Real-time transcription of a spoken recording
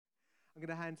I'm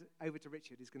going to hand over to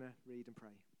Richard, who's going to read and pray.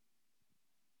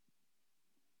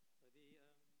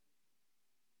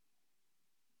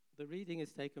 The reading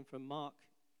is taken from Mark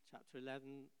chapter 11,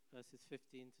 verses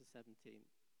 15 to 17.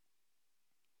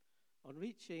 On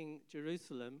reaching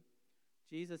Jerusalem,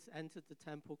 Jesus entered the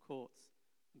temple courts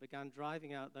and began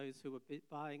driving out those who were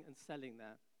buying and selling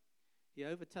there. He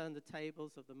overturned the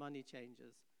tables of the money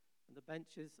changers and the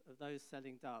benches of those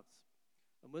selling doves,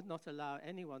 and would not allow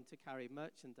anyone to carry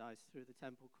merchandise through the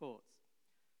temple courts.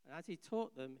 And as he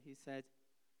taught them, he said,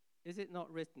 "Is it not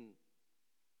written,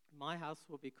 'My house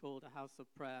will be called a house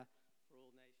of prayer for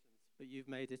all nations,' but you've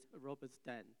made it a robber's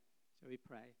den." Shall we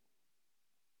pray?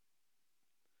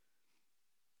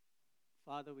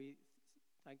 Father, we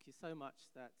thank you so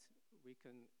much that we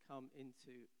can come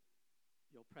into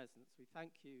your presence. We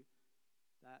thank you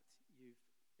that you've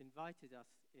invited us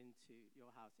into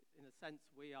your house. In a sense,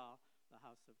 we are the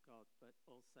house of God, but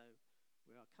also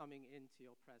we are coming into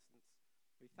your presence.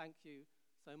 We thank you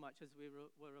so much, as we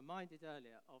were reminded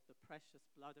earlier, of the precious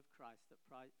blood of Christ that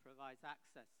provides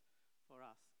access for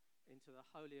us into the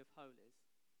Holy of Holies.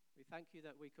 We thank you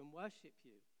that we can worship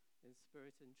you in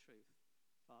spirit and truth,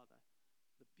 Father.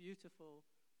 The beautiful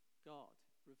God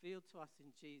revealed to us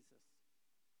in Jesus.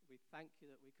 We thank you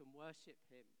that we can worship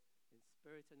him in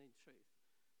spirit and in truth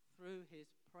through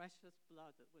his precious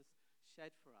blood that was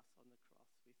shed for us on the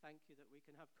cross. We thank you that we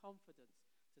can have confidence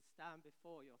to stand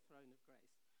before your throne of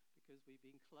grace because we've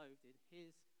been clothed in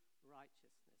his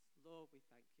righteousness. Lord, we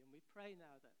thank you. And we pray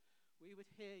now that we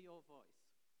would hear your voice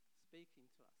speaking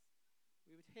to us.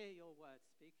 We would hear your words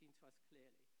speaking to us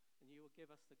clearly, and you will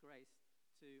give us the grace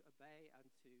to obey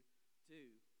and to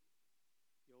do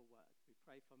your word. We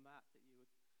pray for Matt that you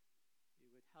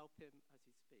would help him as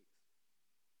he speaks.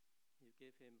 You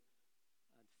give him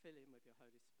and fill him with your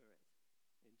Holy Spirit.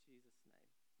 In Jesus' name,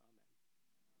 amen.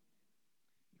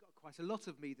 You got quite a lot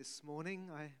of me this morning.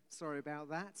 I'm sorry about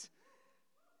that.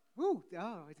 Woo!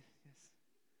 Yes.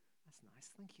 That's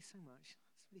nice. Thank you so much.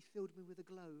 It's really filled me with a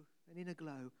glow, an inner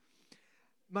glow.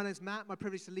 My name's Matt. My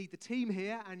privilege to lead the team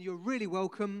here, and you're really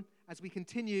welcome as we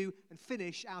continue and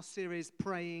finish our series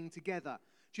Praying Together.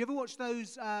 Do you ever watch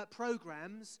those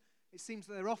programs? It seems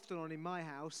that they're often on in my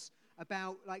house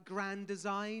about like grand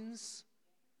designs.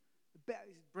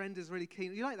 Brenda's really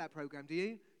keen. You like that program, do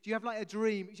you? Do you have like a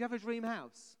dream? Do you have a dream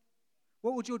house?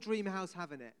 What would your dream house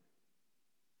have in it?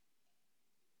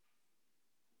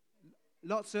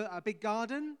 Lots of a big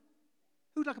garden.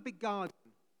 Who'd like a big garden?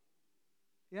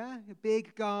 Yeah, a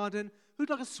big garden. Who'd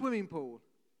like a swimming pool?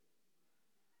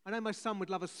 I know my son would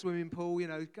love a swimming pool,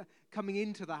 coming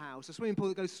into the house. A swimming pool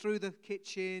that goes through the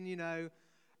kitchen,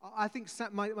 I think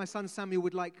my son Samuel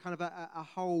would like kind of a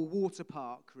whole water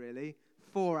park, really,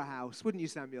 for a house. Wouldn't you,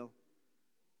 Samuel?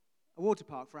 A water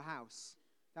park for a house.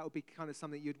 That would be kind of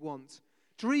something you'd want.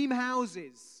 Dream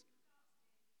houses.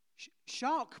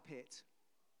 Shark pit.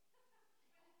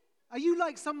 Are you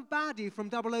like some baddie from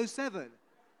 007?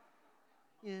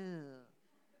 Yeah.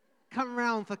 Come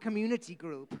round for community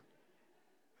group.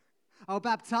 I'll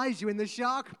baptize you in the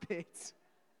shark pit.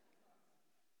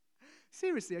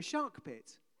 Seriously, a shark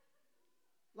pit?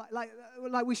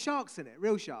 Like with sharks in it,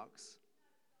 real sharks?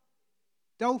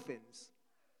 Dolphins?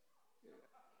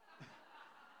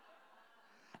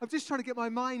 I'm just trying to get my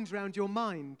mind around your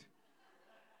mind.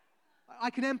 I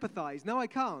can empathize. No, I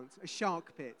can't. A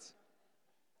shark pit.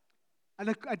 And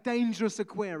a dangerous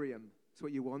aquarium. That's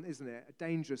what you want, isn't it? A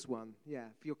dangerous one, yeah,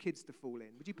 for your kids to fall in.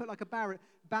 Would you put like a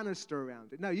banister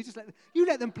around it? No, you just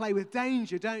let them play with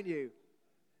danger, don't you?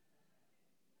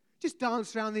 Just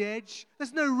dance around the edge.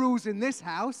 There's no rules in this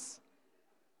house.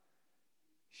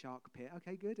 Shark pit.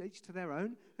 Okay, good. Each to their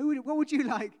own. What would you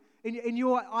like in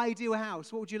your ideal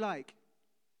house? What would you like?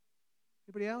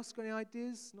 Anybody else got any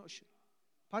ideas? Not sure.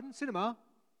 Pardon? Cinema?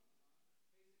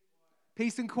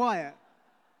 Peace and quiet.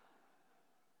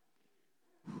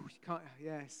 You can't.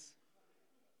 Yes.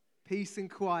 Peace and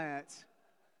quiet.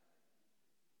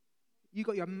 You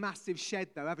got your massive shed,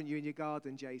 though, haven't you, in your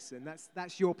garden, Jason?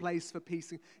 That's your place for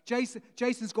peace.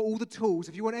 Jason's got all the tools.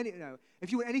 If you want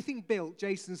anything built,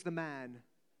 Jason's the man.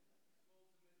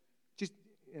 So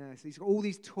he's got all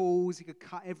these tools. He could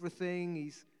cut everything.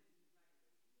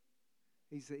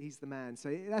 He's the man.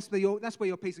 So that's where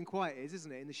your peace and quiet is,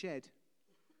 isn't it? In the shed.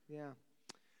 Yeah.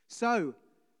 So,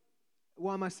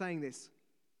 why am I saying this?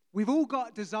 We've all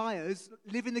got desires.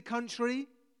 Live in the country,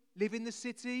 live in the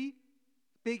city,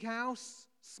 big house,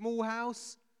 small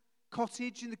house,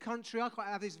 cottage in the country. I quite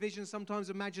have this vision sometimes,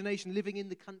 imagination, living in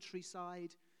the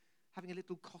countryside, having a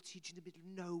little cottage in the middle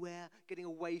of nowhere, getting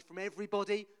away from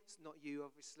everybody. It's not you,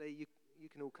 obviously. You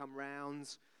can all come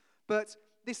round. But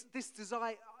this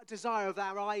desire of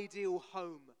our ideal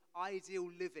home, ideal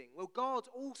living. Well, God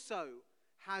also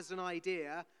has an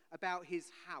idea about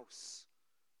his house.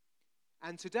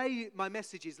 And today my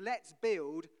message is, let's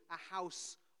build a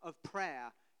house of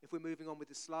prayer. If we're moving on with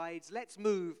the slides, let's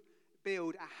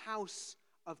build a house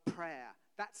of prayer.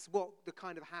 That's what the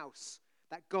kind of house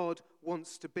that God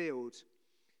wants to build.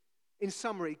 In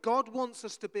summary, God wants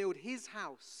us to build his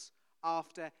house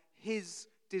after his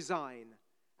design,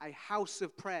 a house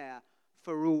of prayer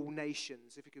for all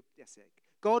nations. If you could, yes,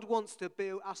 God wants to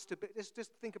build us to build.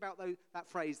 Just think about that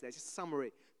phrase there. Just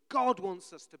summary. God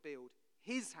wants us to build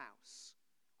his house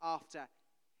after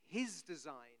his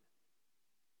design,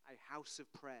 a house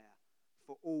of prayer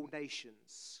for all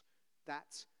nations.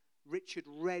 That Richard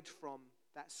read from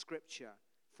that scripture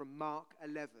from Mark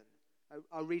 11.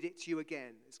 I'll read it to you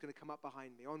again. It's going to come up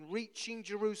behind me. On reaching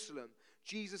Jerusalem,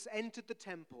 Jesus entered the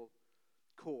temple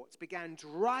courts, began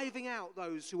driving out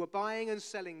those who were buying and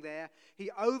selling there. He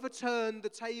overturned the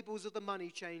tables of the money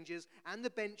changers and the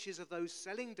benches of those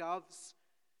selling doves,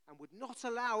 and would not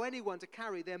allow anyone to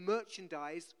carry their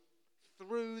merchandise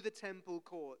through the temple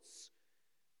courts.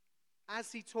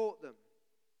 As he taught them,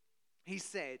 he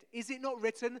said, "Is it not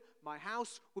written, my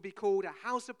house will be called a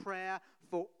house of prayer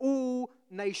for all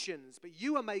nations, but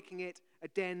you are making it a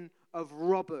den of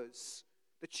robbers."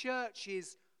 The church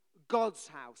is God's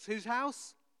house. Whose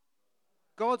house?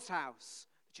 God's house.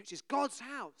 The church is God's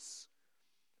house.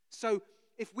 So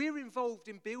if we're involved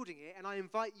in building it, and I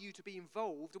invite you to be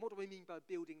involved, and what do I mean by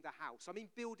building the house? I mean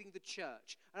building the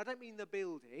church. And I don't mean the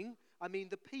building, I mean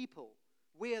the people.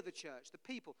 We're the church, the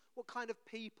people. What kind of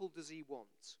people does he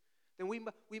want? Then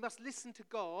we must listen to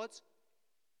God.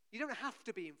 You don't have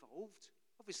to be involved,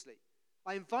 obviously.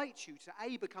 I invite you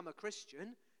to become a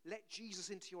Christian, let Jesus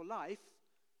into your life.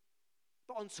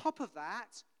 But on top of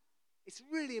that, it's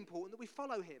really important that we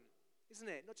follow him, isn't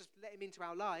it? Not just let him into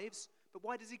our lives, but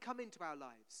why does he come into our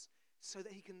lives? So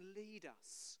that he can lead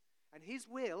us. And his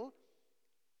will,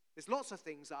 there's lots of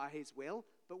things that are his will,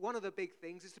 but one of the big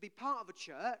things is to be part of a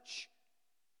church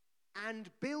and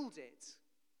build it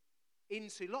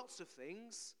into lots of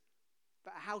things,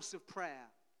 but a house of prayer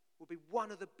will be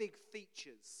one of the big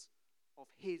features of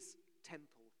his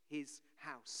temple, his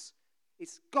house.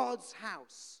 It's God's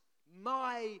house,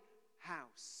 my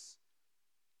house.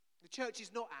 The church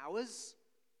is not ours.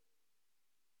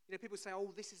 You know, people say,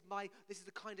 "Oh, this is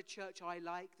the kind of church I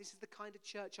like. This is the kind of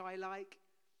church I like."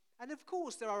 And of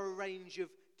course, there are a range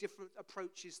of different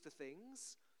approaches to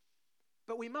things.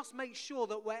 But we must make sure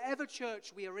that wherever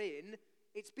church we are in,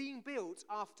 it's being built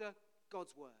after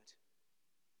God's word,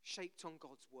 shaped on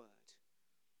God's word,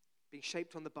 being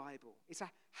shaped on the Bible. It's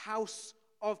a house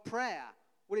of prayer.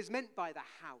 What is meant by the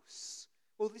house?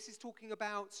 Well, this is talking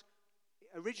about,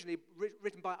 originally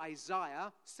written by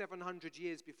Isaiah 700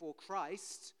 years before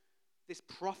Christ, this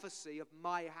prophecy of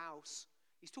my house.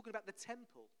 He's talking about the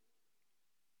temple.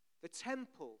 The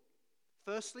temple.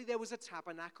 Firstly, there was a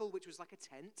tabernacle, which was like a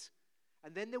tent.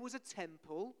 And then there was a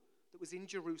temple that was in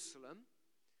Jerusalem.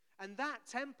 And that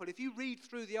temple, if you read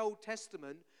through the Old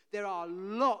Testament, there are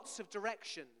lots of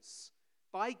directions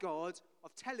by God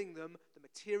of telling them the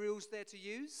materials they're to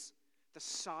use, the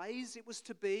size it was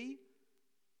to be,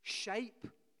 shape.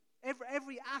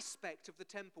 Every aspect of the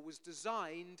temple was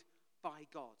designed by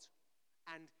God.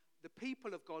 And the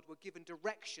people of God were given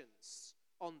directions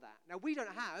on that. Now, we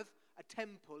don't have a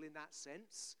temple in that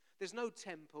sense. There's no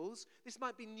temples. This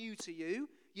might be new to you.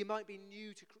 You might be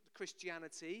new to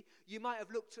Christianity. You might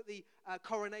have looked at the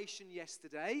coronation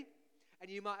yesterday, and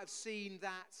you might have seen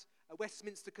that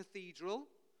Westminster Cathedral,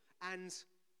 and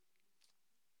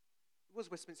it was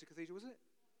Westminster Cathedral, was it?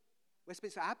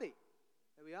 Westminster Abbey.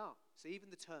 There we are. See, even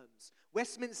the terms.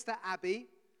 Westminster Abbey,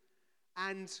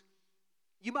 and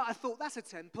you might have thought, that's a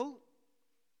temple.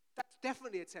 That's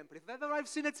definitely a temple. If ever I've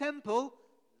seen a temple,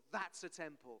 that's a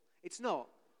temple. It's not.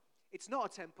 It's not a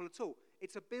temple at all.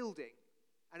 It's a building.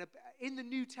 And in the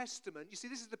New Testament, you see,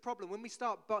 this is the problem. When we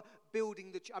start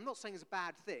building I'm not saying it's a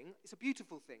bad thing. It's a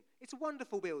beautiful thing. It's a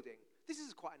wonderful building. This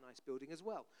is quite a nice building as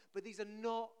well. But these are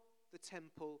not the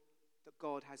temple that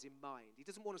God has in mind. He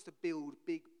doesn't want us to build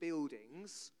big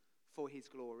buildings for his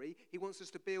glory. He wants us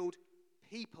to build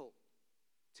people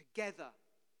together,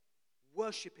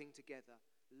 worshiping together,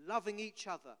 loving each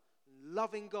other,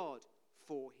 loving God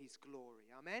for his glory.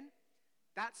 Amen?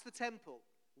 That's the temple.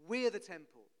 We're the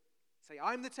temple. Say,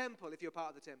 I'm the temple if you're part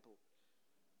of the temple.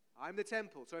 I'm the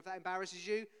temple. So if that embarrasses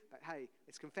you, but hey,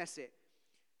 let's confess it.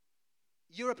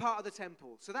 You're a part of the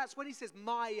temple. So that's when he says,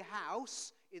 my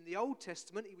house. In the Old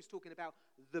Testament, he was talking about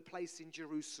the place in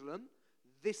Jerusalem.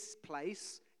 This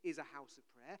place is a house of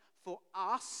prayer. For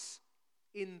us,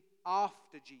 in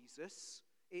after Jesus,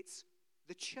 it's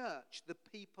the church, the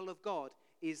people of God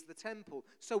is the temple.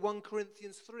 So 1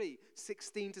 Corinthians 3,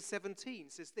 16 to 17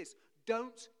 says this,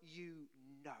 don't you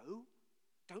know,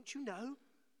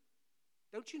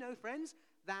 friends,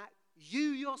 that you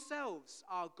yourselves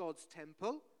are God's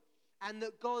temple and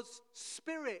that God's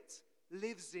Spirit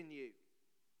lives in you?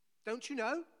 Don't you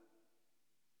know?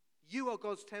 You are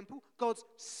God's temple. God's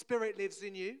Spirit lives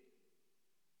in you.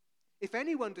 If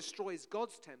anyone destroys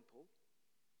God's temple,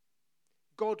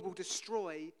 God will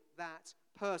destroy that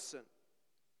person.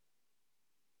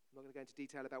 I'm not going to go into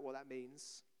detail about what that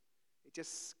means. It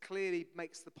just clearly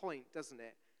makes the point, doesn't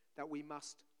it, that we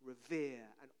must revere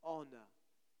and honor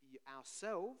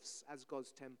ourselves as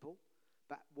God's temple,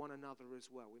 but one another as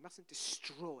well. We mustn't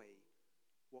destroy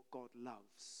what God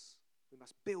loves. We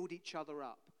must build each other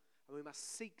up, and we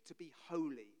must seek to be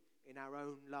holy in our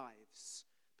own lives,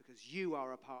 because you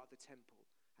are a part of the temple,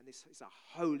 and this is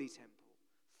a holy temple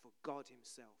for God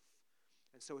himself.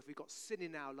 And so if we've got sin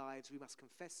in our lives, we must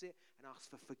confess it and ask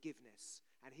for forgiveness,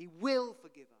 and he will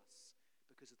forgive us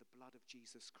because of the blood of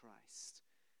Jesus Christ.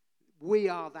 We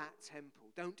are that temple.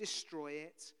 Don't destroy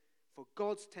it, for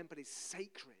God's temple is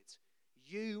sacred.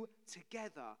 You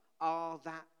together are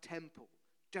that temple.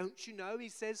 Don't you know, he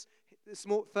says,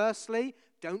 firstly,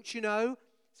 don't you know?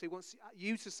 So he wants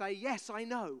you to say, yes, I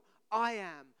know. I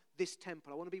am this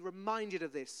temple. I want to be reminded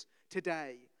of this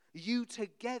today. You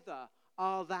together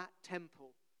are that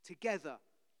temple. Together,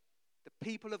 the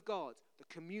people of God, the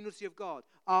community of God,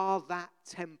 are that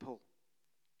temple.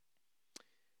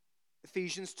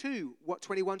 Ephesians 2,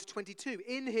 21 to 22.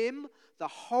 In him, the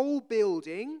whole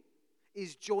building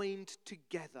is joined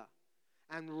together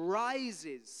and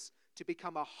rises to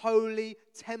become a holy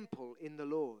temple in the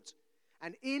Lord.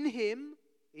 And in him,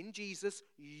 in Jesus,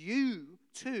 you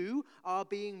too are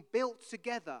being built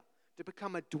together to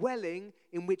become a dwelling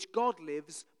in which God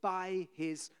lives by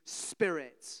his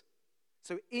Spirit.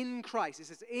 So in Christ, it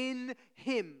says in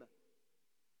him.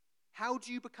 How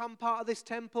do you become part of this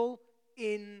temple?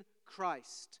 In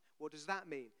Christ. What does that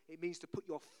mean? It means to put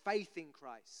your faith in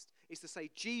Christ. It's to say,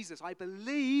 Jesus, I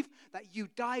believe that you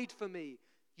died for me.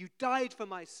 You died for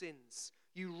my sins.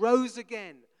 You rose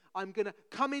again. I'm going to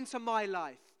come into my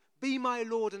life. Be my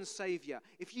Lord and Savior.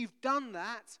 If you've done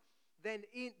that, then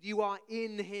you are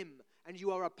in him and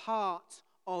you are a part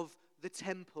of the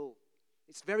temple.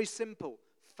 It's very simple.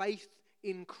 Faith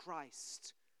in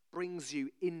Christ brings you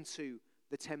into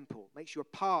the temple, makes you a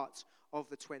part of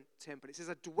the temple. It says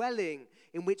a dwelling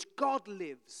in which God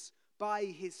lives by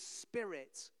his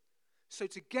Spirit. So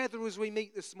together as we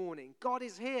meet this morning, God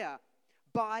is here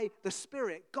by the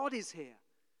Spirit. God is here,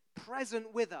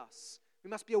 present with us. We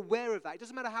must be aware of that. It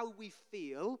doesn't matter how we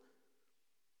feel.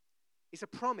 It's a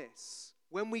promise.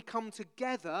 When we come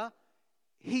together,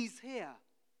 he's here.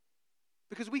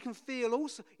 Because we can feel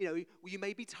also, you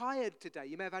may be tired today.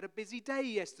 You may have had a busy day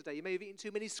yesterday. You may have eaten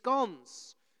too many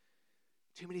scones.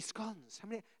 Too many scones. How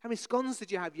many scones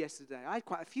did you have yesterday? I had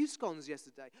quite a few scones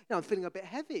yesterday. I'm feeling a bit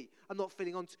heavy. I'm not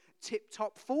feeling on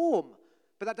tip-top form.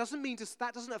 But that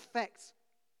doesn't affect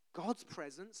God's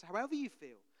presence, however you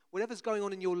feel. Whatever's going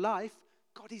on in your life,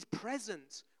 God is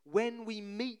present when we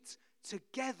meet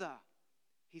together.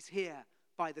 He's here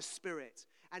by the Spirit.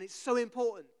 And it's so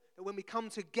important that when we come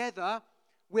together,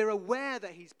 we're aware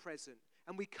that he's present.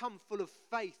 And we come full of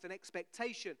faith and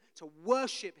expectation to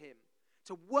worship him,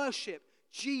 to worship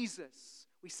Jesus.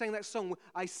 We sang that song,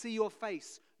 I see your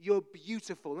face, you're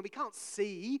beautiful. And we can't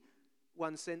see,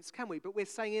 one sense, can we? But we're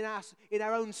saying in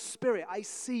our own spirit, I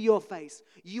see your face,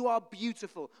 you are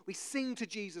beautiful. We sing to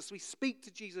Jesus, we speak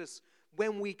to Jesus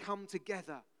when we come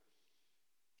together.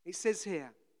 It says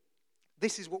here,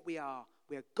 this is what we are.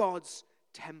 We are God's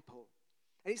temple.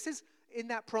 And it says in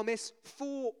that promise,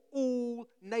 for all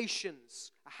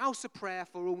nations, a house of prayer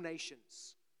for all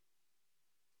nations.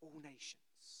 All nations.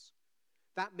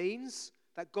 That means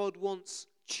that God wants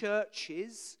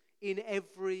churches in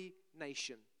every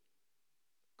nation.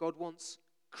 God wants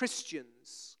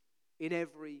Christians in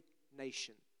every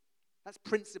nation. That's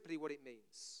principally what it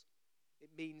means. It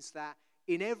means that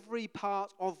in every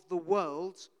part of the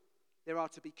world, there are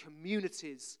to be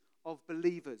communities of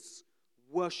believers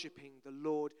worshiping the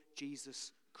Lord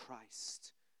Jesus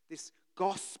Christ. This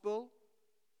gospel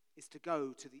is to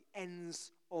go to the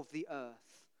ends of the earth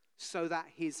so that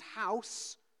his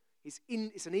house it's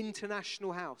an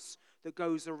international house that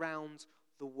goes around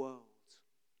the world.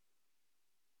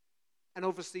 And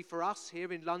obviously for us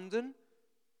here in London,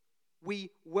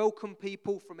 we welcome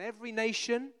people from every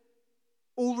nation,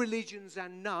 all religions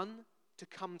and none, to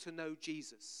come to know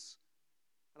Jesus.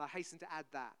 And I hasten to add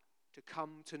that, to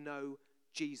come to know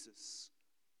Jesus.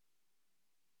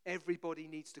 Everybody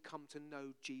needs to come to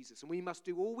know Jesus. And we must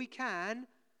do all we can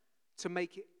to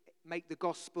make the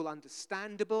gospel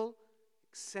understandable,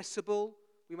 accessible.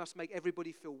 We must make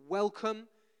everybody feel welcome.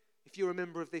 If you're a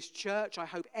member of this church, I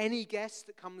hope any guest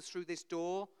that comes through this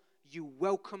door, you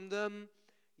welcome them.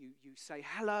 You say,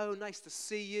 hello, nice to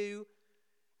see you.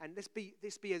 And let's be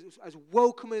as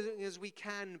welcoming as we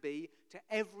can be to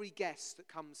every guest that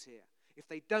comes here. If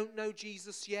they don't know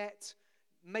Jesus yet,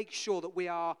 make sure that we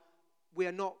are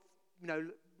not,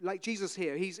 like Jesus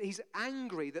here. He's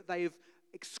angry that they have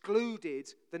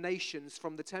excluded the nations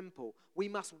from the temple. We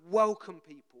must welcome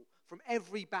people from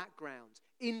every background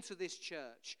into this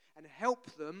church and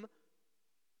help them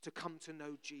to come to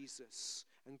know Jesus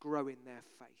and grow in their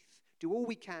faith. Do all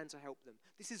we can to help them.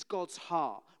 This is God's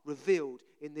heart revealed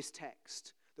in this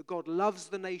text, that God loves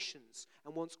the nations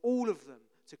and wants all of them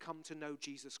to come to know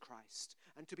Jesus Christ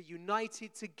and to be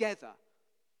united together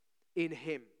in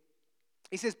him.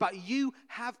 He says, but you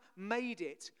have made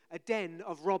it a den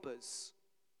of robbers.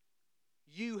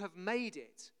 You have made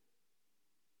it.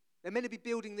 They're meant to be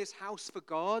building this house for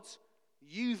God.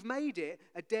 You've made it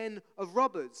a den of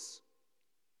robbers.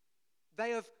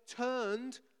 They have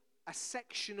turned a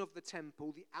section of the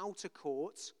temple, the outer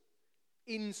court,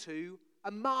 into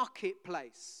a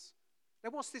marketplace. Now,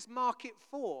 what's this market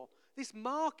for? This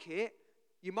market,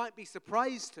 you might be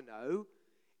surprised to know,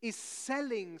 is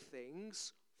selling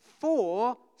things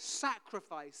for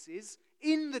sacrifices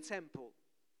in the temple.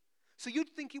 So you'd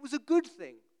think it was a good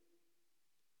thing.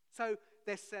 So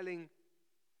they're selling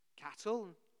cattle,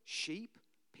 sheep,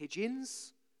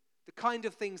 pigeons, the kind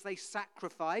of things they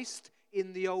sacrificed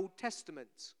in the Old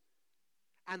Testament.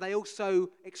 And they also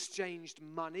exchanged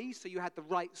money, so you had the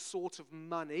right sort of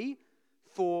money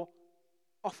for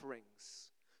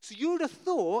offerings. So you would have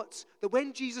thought that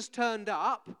when Jesus turned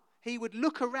up, he would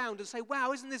look around and say,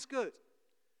 wow, isn't this good?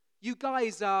 You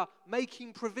guys are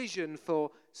making provision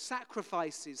for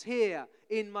sacrifices here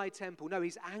in my temple. No,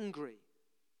 he's angry.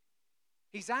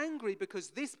 He's angry because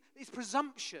this is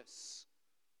presumptuous.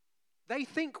 They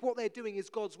think what they're doing is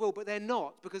God's will, but they're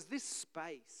not, because this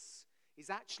space is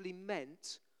actually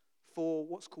meant for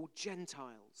what's called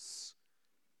Gentiles.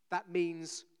 That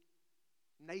means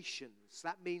nations.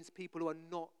 That means people who are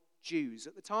not Jews.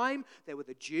 At the time, there were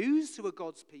the Jews who were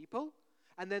God's people,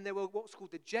 and then there were what's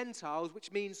called the Gentiles,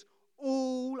 which means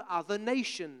all other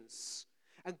nations.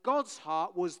 And God's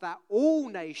heart was that all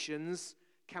nations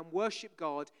can worship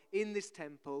God in this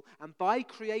temple, and by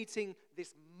creating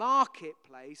this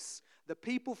marketplace, the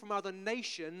people from other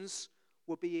nations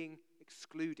were being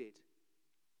excluded,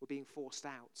 were being forced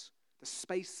out. The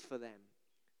space for them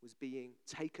was being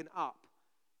taken up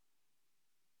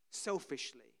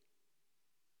selfishly.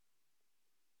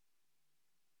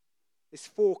 This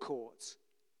forecourt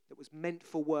that was meant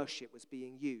for worship was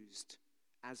being used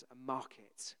as a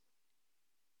market.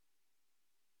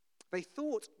 They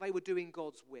thought they were doing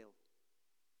God's will.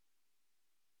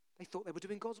 They thought they were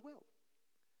doing God's will.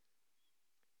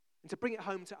 And to bring it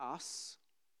home to us,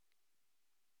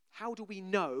 how do we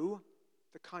know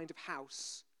the kind of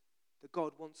house that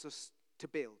God wants us to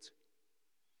build?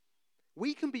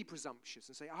 We can be presumptuous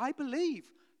and say, I believe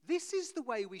this is the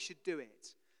way we should do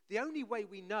it. The only way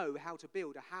we know how to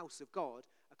build a house of God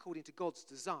according to God's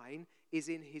design is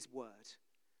in his word.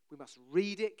 We must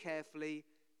read it carefully,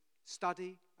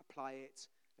 study, apply it,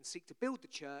 and seek to build the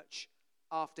church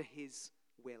after his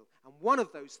will. And one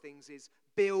of those things is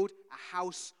build a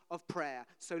house of prayer.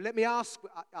 So let me ask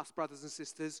us, brothers and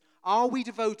sisters, are we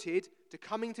devoted to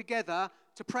coming together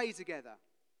to pray together?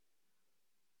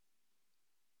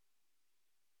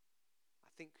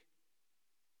 I think,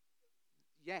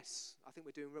 yes, I think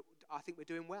we're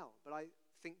doing well. But I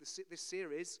think this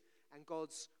series and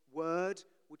God's word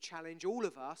will challenge all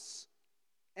of us,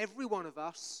 every one of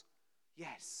us.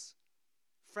 Yes,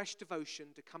 fresh devotion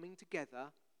to coming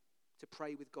together to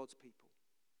pray with God's people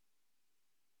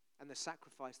and the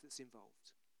sacrifice that's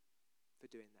involved for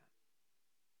doing that.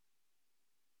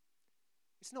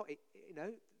 It's not,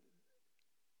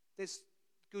 there's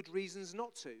good reasons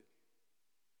not to.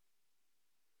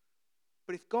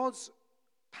 But if God's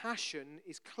passion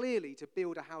is clearly to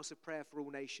build a house of prayer for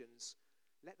all nations,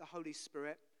 let the Holy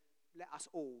Spirit, let us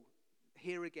all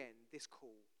hear again this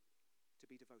call to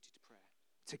be devoted to prayer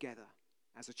together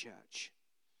as a church.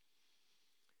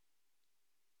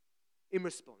 In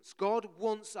response, God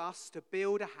wants us to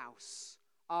build a house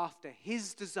after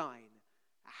his design,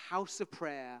 a house of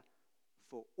prayer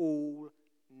for all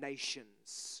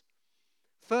nations.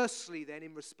 Firstly, then,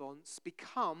 in response,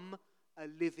 become a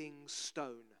living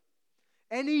stone.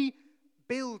 Any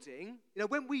building,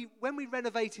 when we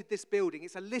renovated this building,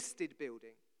 it's a listed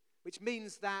building. which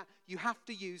means that you have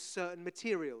to use certain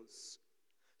materials.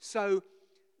 So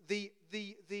the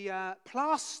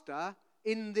plaster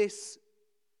in this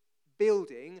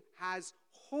building has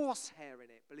horsehair in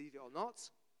it, believe it or not.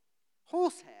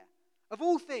 Horsehair. Of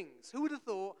all things, who would have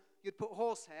thought you'd put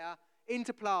horsehair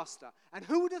into plaster? And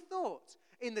who would have thought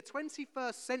in the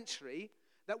 21st century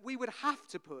that we would have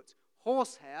to put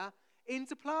horsehair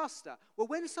into plaster? Well,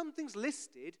 when something's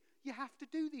listed, you have to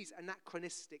do these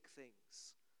anachronistic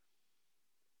things.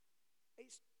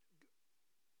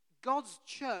 God's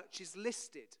church is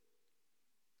listed.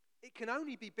 It can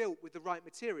only be built with the right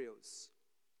materials.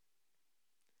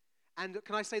 And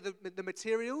can I say the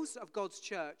materials of God's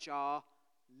church are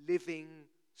living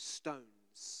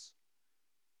stones.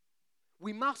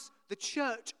 The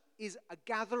church is a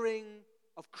gathering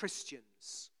of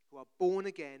Christians who are born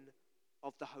again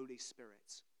of the Holy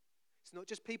Spirit. It's not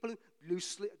just people who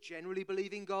generally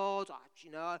believe in God.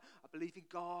 I believe in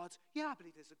God. Yeah, I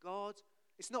believe there's a God.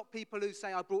 It's not people who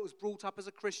say, I was brought up as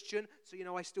a Christian,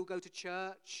 so, I still go to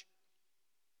church.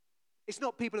 It's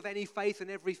not people of any faith and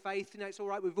every faith. It's all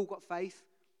right, we've all got faith.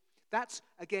 That's,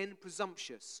 again,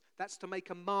 presumptuous. That's to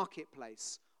make a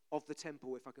marketplace of the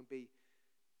temple, if I can be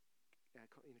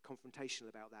confrontational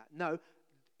about that. No,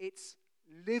 it's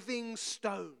living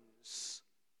stones.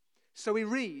 So we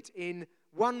read in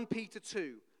 1 Peter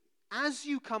 2, as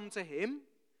you come to him,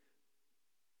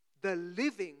 the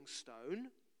living stone,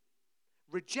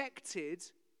 rejected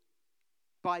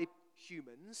by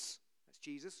humans, that's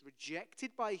Jesus,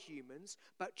 rejected by humans,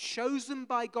 but chosen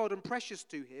by God and precious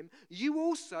to him, you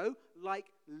also,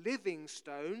 like living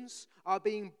stones, are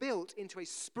being built into a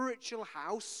spiritual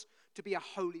house to be a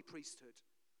holy priesthood,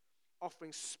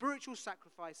 offering spiritual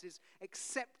sacrifices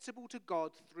acceptable to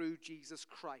God through Jesus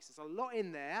Christ. There's a lot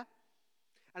in there.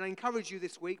 And I encourage you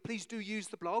this week, please do use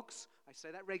the blogs. I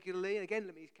say that regularly. And again,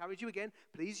 let me encourage you again,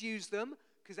 please use them,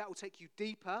 because that will take you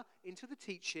deeper into the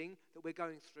teaching that we're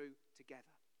going through together.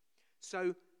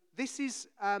 So this is,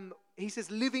 he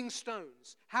says, living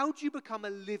stones. How do you become a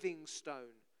living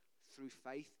stone? Through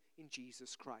faith in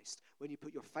Jesus Christ. When you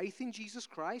put your faith in Jesus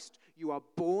Christ, you are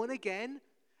born again,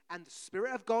 and the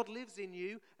Spirit of God lives in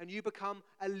you, and you become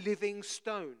a living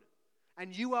stone.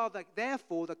 And you are,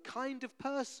 therefore, the kind of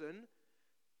person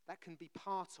that can be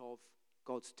part of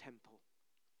God's temple.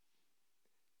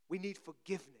 We need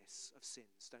forgiveness of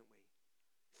sins, don't we?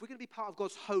 If we're going to be part of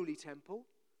God's holy temple,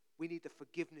 we need the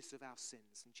forgiveness of our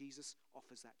sins, and Jesus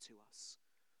offers that to us.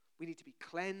 We need to be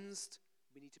cleansed,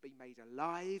 we need to be made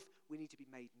alive, we need to be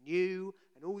made new,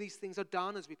 and all these things are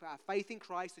done as we put our faith in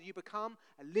Christ, and you become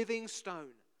a living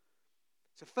stone.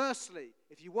 So firstly,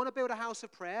 if you want to build a house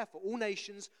of prayer for all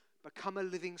nations, become a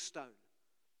living stone.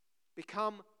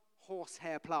 Become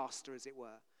horsehair plaster, as it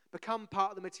were. Become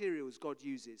part of the materials God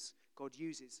uses. God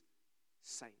uses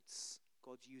saints.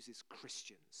 God uses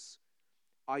Christians.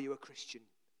 Are you a Christian?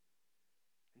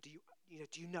 And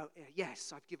do you know,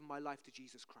 yes, I've given my life to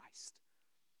Jesus Christ.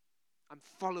 I'm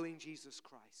following Jesus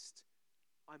Christ.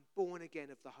 I'm born again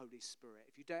of the Holy Spirit.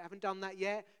 If you haven't done that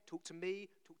yet, talk to me,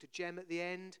 talk to Jem at the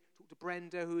end, talk to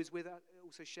Brenda, who is with us,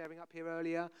 also sharing up here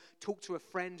earlier. Talk to a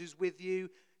friend who's with you.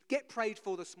 Get prayed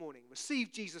for this morning.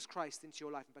 Receive Jesus Christ into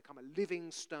your life and become a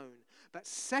living stone. But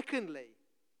secondly,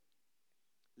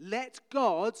 let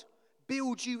God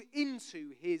build you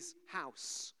into his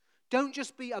house. Don't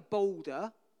just be a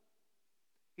boulder.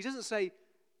 He doesn't say,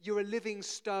 you're a living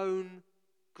stone,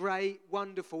 great,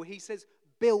 wonderful. He says,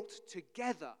 built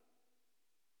together.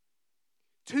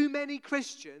 Too many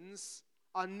Christians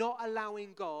are not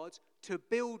allowing God to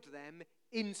build them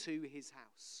into his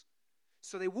house.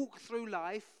 So they walk through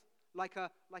life like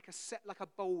a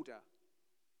boulder,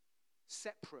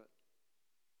 separate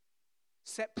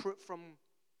from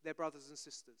their brothers and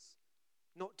sisters,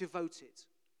 not devoted.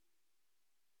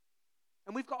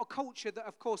 And we've got a culture that,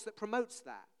 of course, that promotes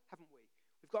that, haven't we?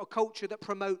 We've got a culture that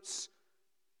promotes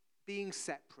being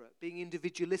separate, being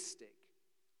individualistic.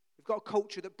 We've got a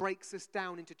culture that breaks us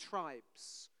down into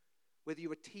tribes. Whether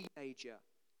you're a teenager,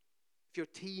 if you're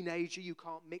a teenager, you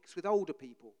can't mix with older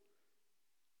people.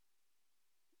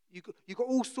 You've got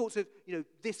all sorts of,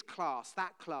 this class,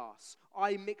 that class.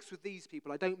 I mix with these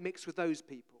people. I don't mix with those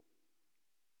people.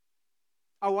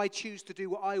 Oh, I choose to do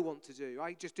what I want to do.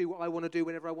 I just do what I want to do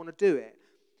whenever I want to do it.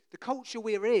 The culture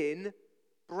we're in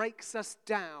breaks us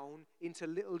down into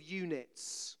little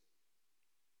units.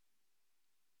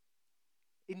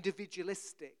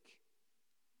 Individualistic.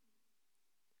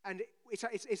 And it's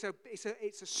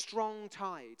a strong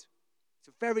tide. It's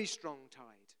a very strong tide.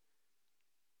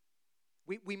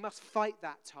 We must fight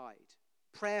that tide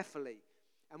prayerfully.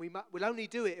 And we'll only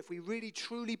do it if we really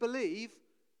truly believe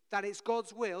that it's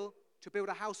God's will to build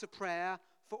a house of prayer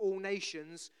for all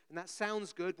nations, and that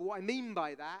sounds good, but what I mean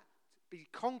by that, to be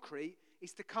concrete,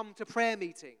 is to come to prayer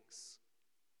meetings.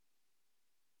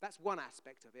 That's one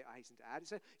aspect of it, I hasten to add.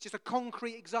 It's just a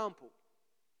concrete example.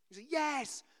 You say,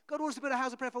 yes, God wants to build a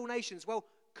house of prayer for all nations. Well,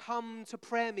 come to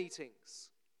prayer meetings.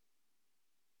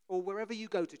 Or wherever you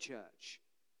go to church,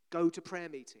 go to prayer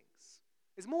meetings.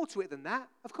 There's more to it than that,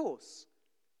 of course.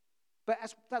 But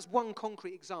that's one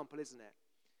concrete example, isn't it?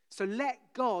 So let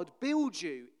God build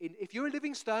you. If you're a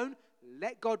living stone,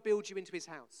 let God build you into his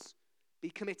house. Be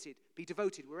committed. Be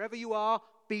devoted. Wherever you are,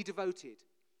 be devoted.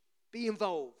 Be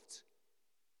involved.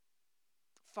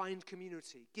 Find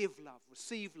community. Give love.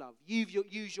 Receive love.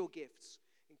 Use your gifts.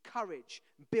 Encourage.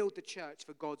 Build the church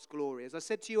for God's glory. As I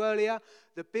said to you earlier,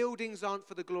 the buildings aren't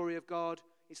for the glory of God.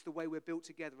 It's the way we're built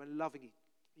together and loving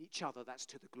each other. That's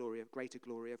to the greater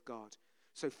glory of God.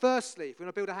 So firstly, if we're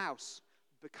going to build a house,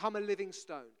 become a living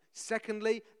stone.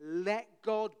 Secondly, let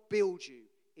God build you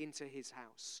into his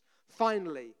house.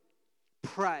 Finally,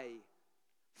 pray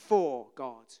for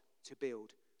God to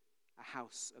build a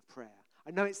house of prayer.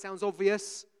 I know it sounds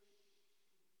obvious.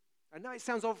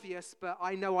 But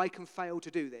I know I can fail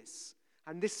to do this.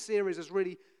 And this series has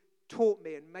really taught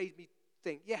me and made me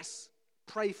think, yes,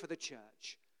 pray for the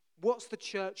church. What's the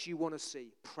church you want to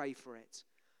see? Pray for it.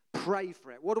 Pray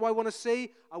for it. What do I want to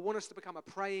see? I want us to become a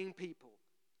praying people.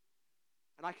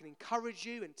 And I can encourage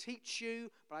you and teach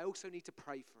you, but I also need to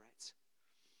pray for it.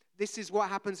 This is what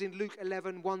happens in Luke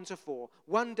 11, 1-4.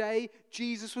 One day,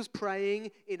 Jesus was praying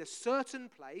in a certain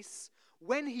place.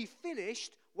 When he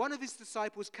finished, one of his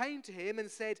disciples came to him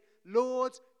and said,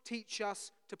 Lord, teach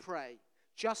us to pray,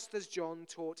 just as John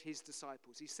taught his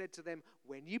disciples. He said to them,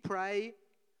 when you pray,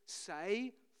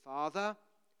 say, Father,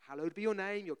 hallowed be your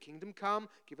name, your kingdom come.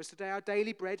 Give us today our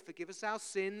daily bread. Forgive us our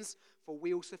sins, for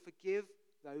we also forgive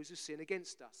those who sin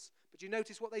against us. But you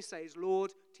notice what they say is,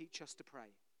 Lord, teach us to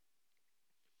pray.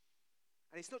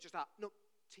 And it's not just that, not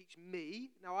teach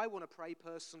me. Now, I want to pray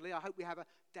personally. I hope we have a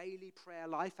daily prayer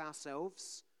life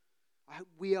ourselves. I hope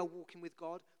we are walking with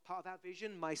God. Part of that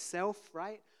vision, myself,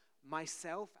 right?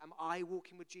 Myself, am I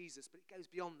walking with Jesus? But it goes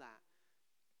beyond that.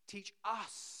 Teach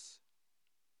us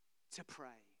to pray.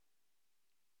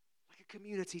 Like a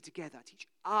community together. Teach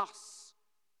us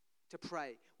to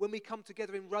pray. When we come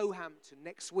together in Roehampton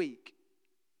next week,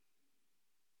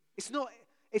 it's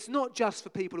not just for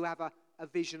people who have a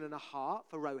vision and a heart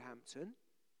for Roehampton.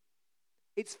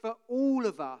 It's for all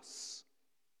of us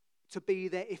to be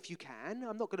there if you can.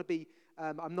 I'm not going to be,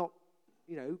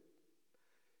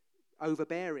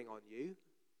 overbearing on you.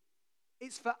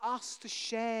 It's for us to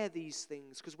share these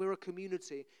things because we're a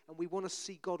community and we want to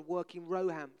see God work in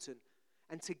Roehampton.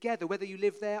 And together, whether you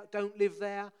live there, don't live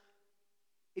there,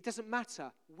 it doesn't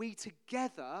matter. We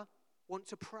together want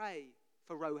to pray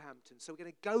for Roehampton. So we're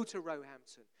going to go to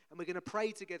Roehampton and we're going to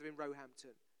pray together in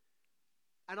Roehampton.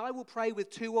 And I will pray with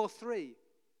 2 or 3.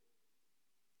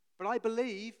 But I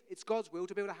believe it's God's will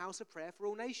to build a house of prayer for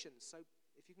all nations. So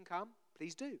if you can come,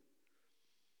 please do.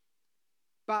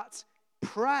 But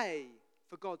pray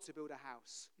for God to build a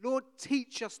house. Lord,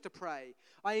 teach us to pray.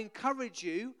 I encourage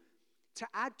you to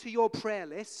add to your prayer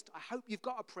list. I hope you've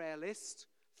got a prayer list,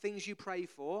 things you pray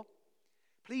for.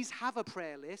 Please have a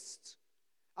prayer list.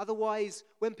 Otherwise,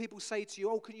 when people say to you,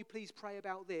 oh, can you please pray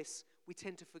about this? We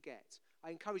tend to forget. I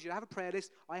encourage you to have a prayer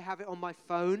list. I have it on my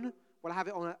phone. Well, I have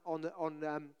it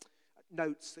on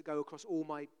notes that go across all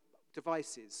my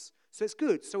devices. So it's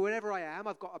good. So wherever I am,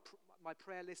 I've got my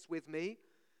prayer list with me.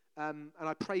 And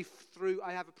I pray through.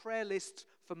 I have a prayer list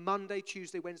for Monday,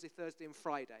 Tuesday, Wednesday, Thursday, and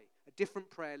Friday. A different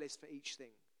prayer list for each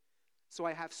thing. So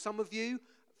I have some of you.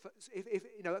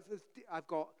 I've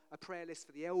got a prayer list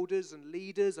for the elders and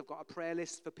leaders. I've got a prayer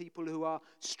list for people who are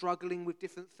struggling with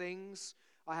different things.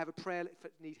 I have a prayer list for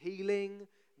need healing,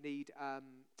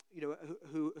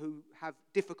 who have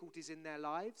difficulties in their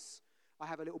lives. I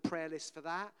have a little prayer list for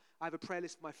that. I have a prayer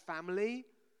list for my family,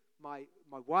 my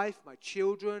wife, my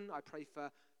children. I pray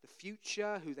for the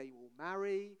future, who they will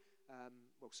marry.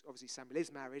 Obviously Samuel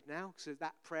is married now, so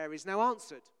that prayer is now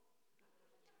answered.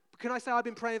 But can I say I've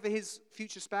been praying for his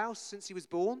future spouse since he was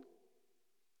born?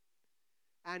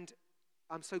 And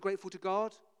I'm so grateful to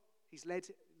God.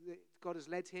 God has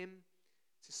led him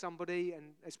to somebody,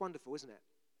 and it's wonderful, isn't it?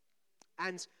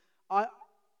 And I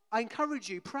encourage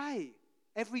you, pray.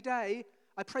 Every day,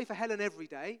 I pray for Helen every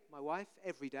day, my wife,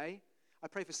 every day. I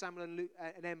pray for Samuel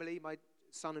and Emily, my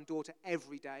son and daughter,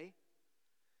 every day.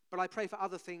 But I pray for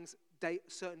other things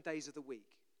certain days of the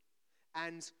week.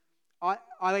 And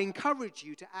I encourage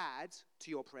you to add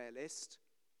to your prayer list,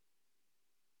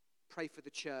 pray for the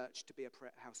church to be a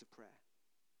house of prayer.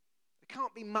 It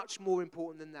can't be much more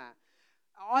important than that.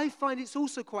 I find it's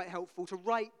also quite helpful to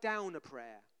write down a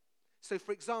prayer. So,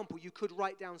 for example, you could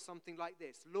write down something like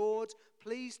this: Lord,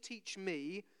 please teach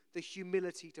me the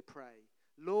humility to pray.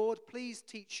 Lord, please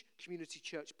teach Community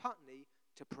Church Putney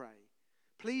to pray.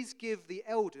 Please give the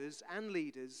elders and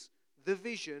leaders the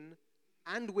vision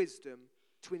and wisdom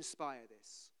to inspire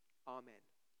this. Amen.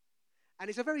 And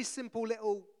it's a very simple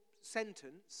little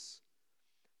sentence,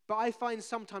 but I find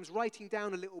sometimes writing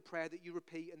down a little prayer that you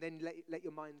repeat and then let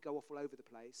your mind go off all over the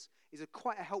place is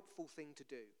quite a helpful thing to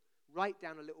do. Write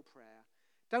down a little prayer.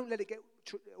 Don't let it get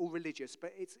all religious,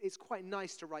 but it's quite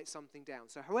nice to write something down.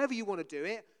 So however you want to do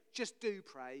it, just do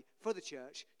pray for the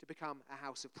church to become a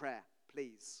house of prayer,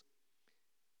 please.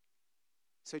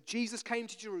 So Jesus came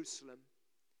to Jerusalem.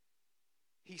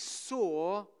 He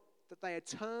saw that they had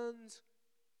turned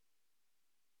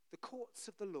the courts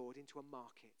of the Lord into a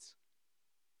market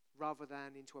rather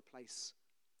than into a place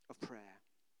of prayer.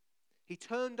 He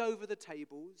turned over the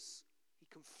tables. He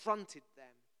confronted them.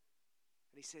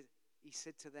 And he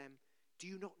said to them, do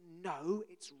you not know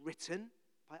it's written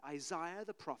by Isaiah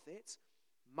the prophet,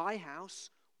 my house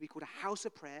will be called a house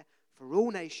of prayer for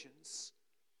all nations,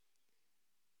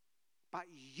 but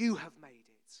you have made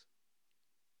it.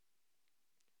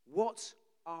 What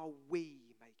are we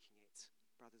making it,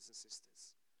 brothers and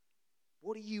sisters?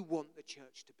 What do you want the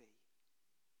church to be?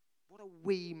 What are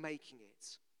we making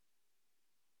it?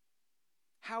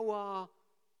 How are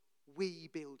we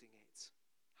building it?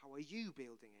 How are you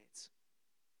building it?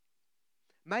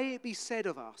 May it be said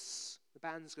of us, the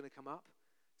band's going to come up.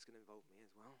 It's going to involve me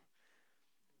as well.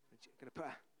 I'm going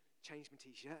to change my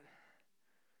t-shirt.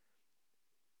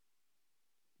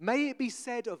 May it be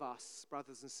said of us,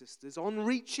 brothers and sisters, on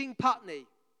reaching Putney,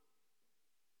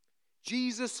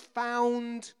 Jesus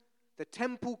found the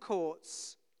temple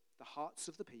courts, the hearts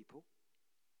of the people,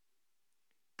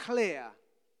 clear,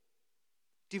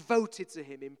 devoted to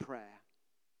him in prayer.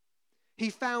 He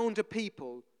found a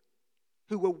people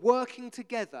who were working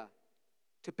together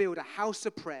to build a house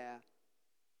of prayer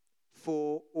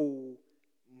for all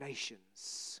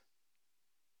nations.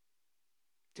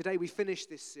 Today we finish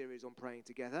this series on praying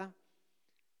together,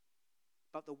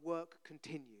 but the work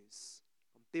continues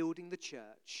on building the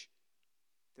church.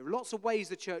 There are lots of ways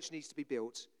the church needs to be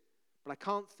built, but I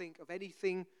can't think of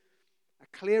anything,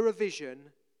 a clearer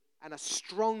vision and a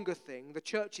stronger thing. The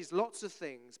church is lots of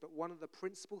things, but one of the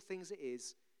principal things it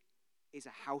is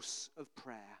a house of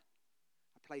prayer,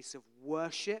 a place of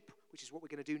worship, which is what we're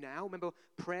going to do now. Remember,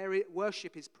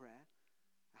 worship is prayer.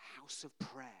 A house of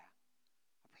prayer,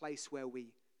 a place where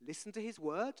we listen to his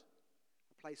word,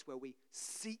 a place where we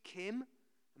seek him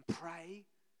and pray,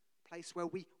 a place where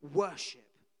we worship.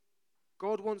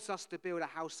 God wants us to build a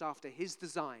house after his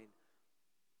design,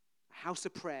 a house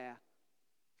of prayer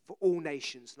for all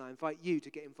nations. And I invite you to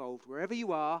get involved wherever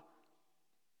you are,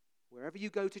 wherever you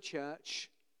go to church.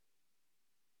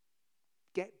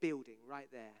 Get building right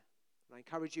there. And I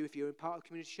encourage you, if you're in part of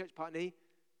Community Church Putney,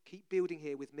 keep building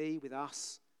here with me, with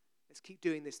us. Let's keep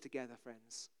doing this together,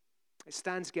 friends. Let's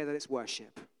stand together, let's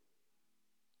worship.